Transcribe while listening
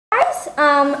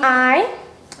I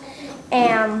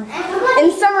am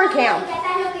in summer camp.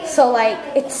 So like,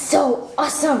 it's so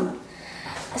awesome.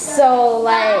 So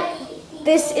like,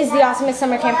 this is the awesomest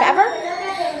summer camp ever.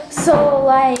 So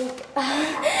like,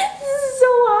 this is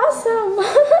so awesome.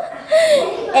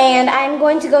 And I'm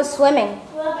going to go swimming.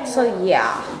 So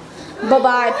yeah.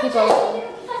 Bye-bye, people.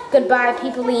 Goodbye,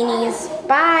 peopleinis.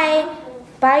 Bye.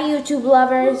 Bye, YouTube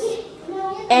lovers.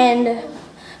 And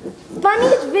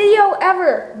funniest video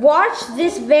ever. Watch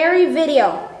this very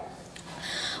video.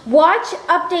 Watch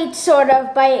Update Sort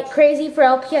of by Crazy for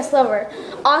LPS Lover.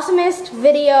 Awesomest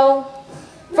video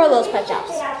for those pet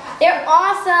shops. They're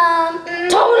awesome.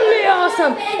 Totally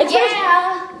awesome.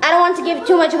 Yeah. I don't want to give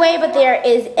too much away, but there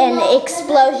is an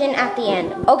explosion at the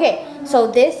end. Okay, so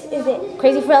this is it.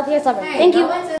 Crazy for LPS Lover. Thank you.